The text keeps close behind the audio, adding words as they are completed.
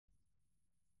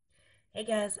Hey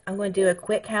guys, I'm going to do a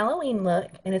quick Halloween look,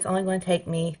 and it's only going to take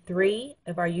me 3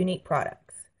 of our Younique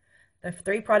products. The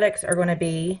 3 products are going to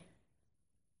be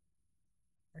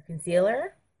our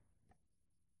concealer,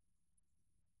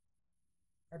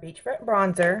 our beachfront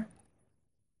bronzer,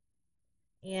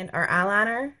 and our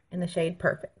eyeliner in the shade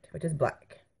Perfect, which is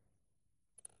black.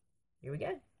 Here we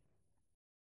go.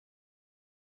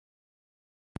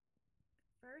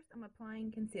 First, I'm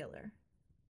applying concealer.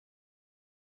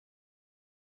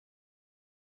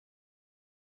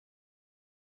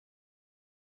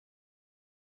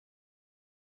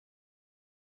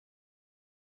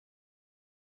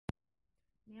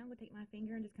 Now I'm going to take my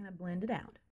finger and just kind of blend it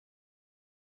out.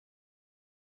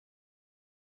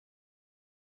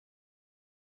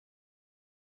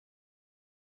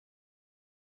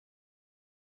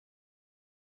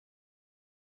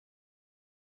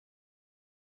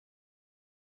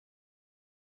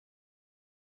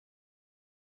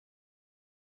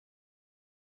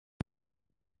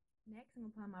 Next, I'm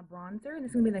going to apply my bronzer, and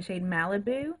this is going to be in the shade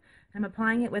Malibu. I'm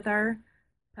applying it with our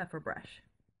puffer brush.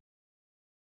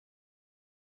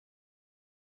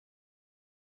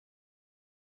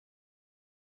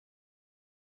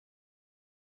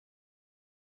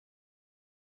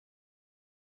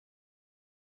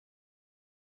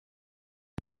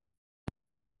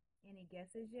 Any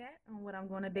guesses yet on what I'm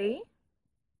going to be?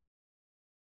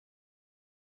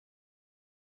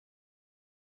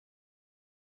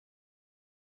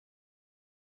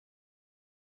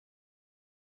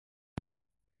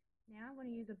 Now I'm going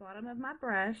to use the bottom of my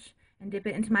brush and dip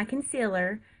it into my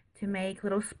concealer to make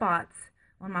little spots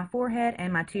on my forehead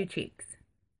and my 2 cheeks.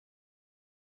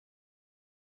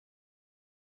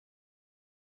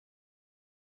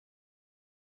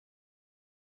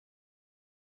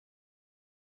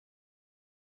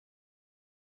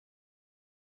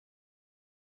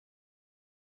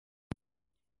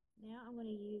 Now I'm going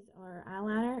to use our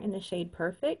eyeliner in the shade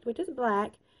Perfect, which is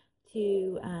black,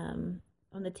 to on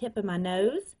the tip of my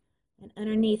nose and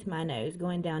underneath my nose,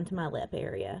 going down to my lip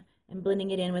area and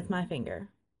blending it in with my finger.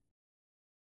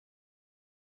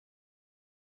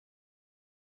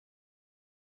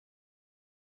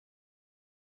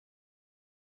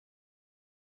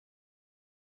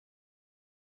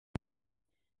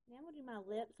 Now I'm going to do my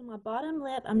lips. On my bottom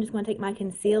lip, I'm just going to take my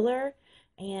concealer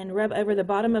and rub over the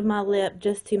bottom of my lip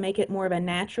just to make it more of a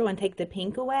natural and take the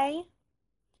pink away.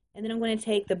 And then I'm going to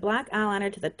take the black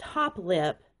eyeliner to the top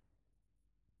lip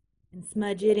and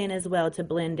smudge it in as well to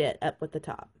blend it up with the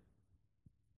top.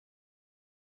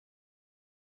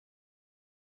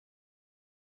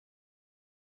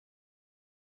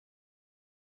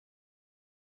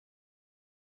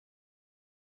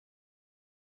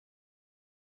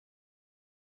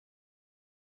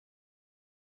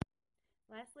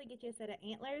 Lastly, get you a set of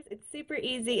antlers. It's super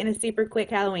easy and a super quick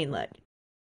Halloween look.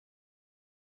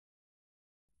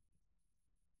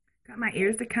 Got my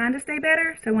ears to kind of stay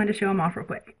better, so I wanted to show them off real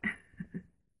quick.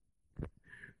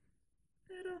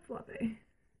 Little floppy.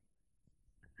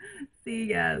 See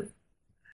you guys.